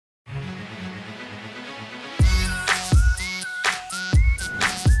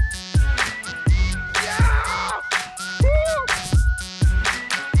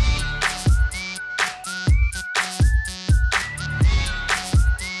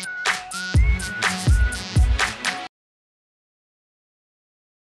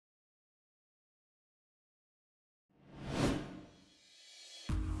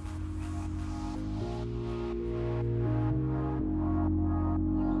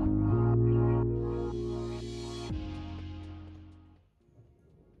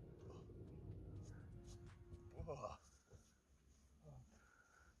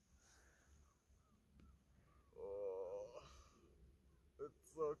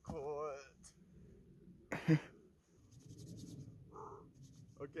it's so cold.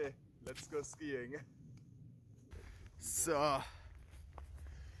 Okay, let's go skiing. So,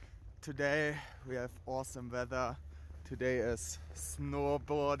 today we have awesome weather. Today is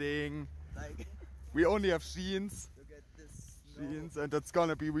snowboarding. Like, we only have jeans. Look at this jeans, and it's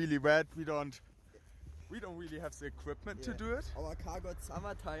gonna be really wet. We don't really have the equipment to do it. Our car got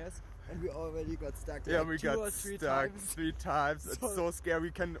summer tires and we already got stuck. Yeah, like we got stuck 3 times. It's so scary.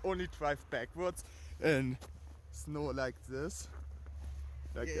 We can only drive backwards in snow like this.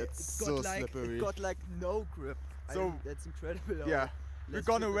 Like, yeah, it's so slippery. It got like no grip. So that's incredible. Yeah, we're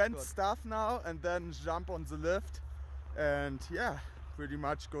gonna rent stuff now and then jump on the lift and yeah, pretty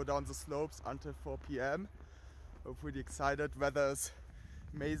much go down the slopes until 4 p.m. We're pretty excited. Weather is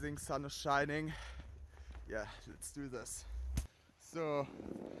amazing, sun is shining. Yeah, let's do this. So,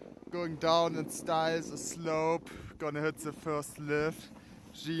 going down in style, the slope, gonna hit the first lift,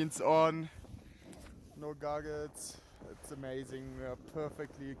 jeans on, no goggles. It's amazing, we are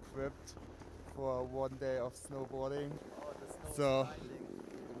perfectly equipped for one day of snowboarding. Oh, the snow so,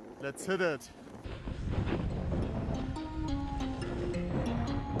 let's hit it.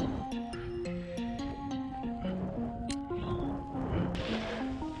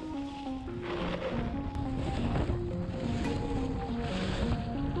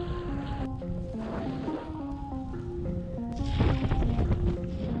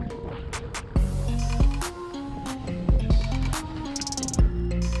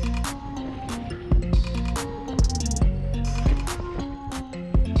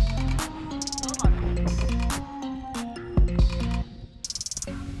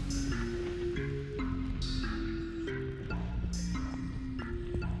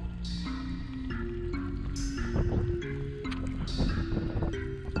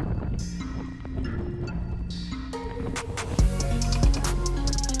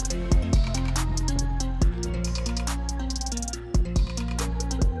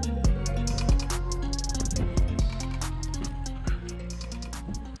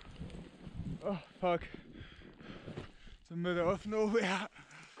 Oh fuck, the middle of nowhere.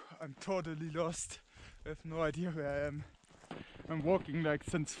 I'm totally lost. I have no idea where I am. I'm walking like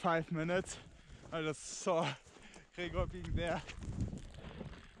since 5 minutes. I just saw Gregor being there.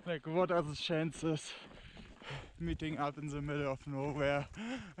 Like, what are the chances meeting up in the middle of nowhere?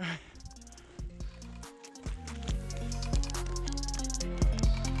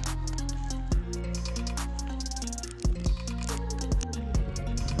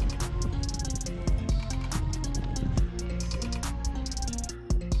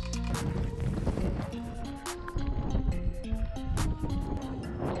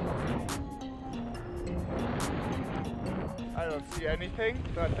 I don't see anything,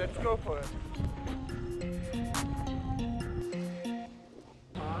 but let's go for it.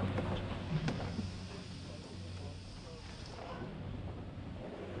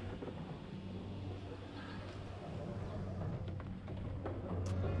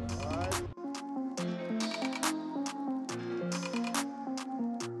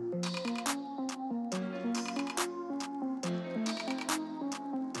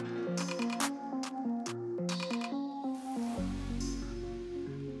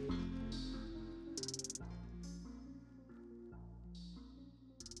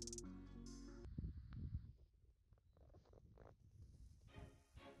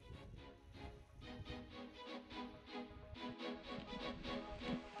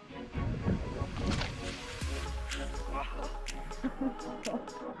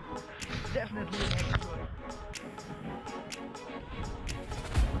 Definitely enjoy.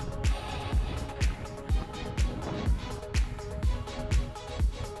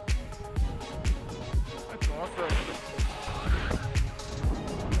 That's awesome.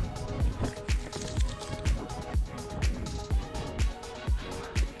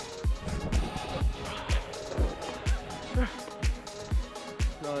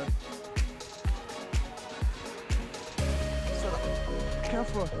 No.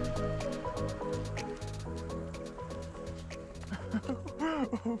 Careful.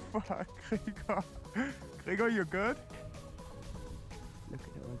 Oh fuck, Gregor. Gregor, you good? Look at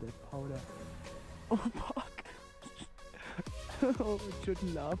all that powder. Oh fuck. Oh, I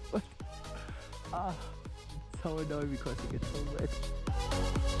shouldn't laugh, but it's so annoying because it gets so wet.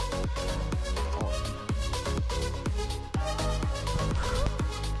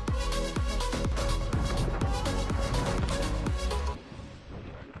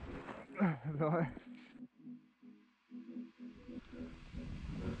 Lol.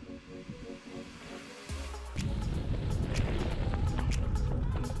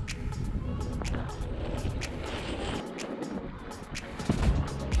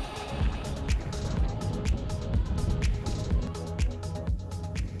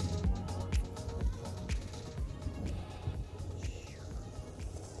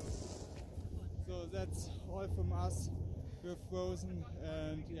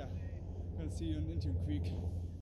 I'll see you in Indian Creek.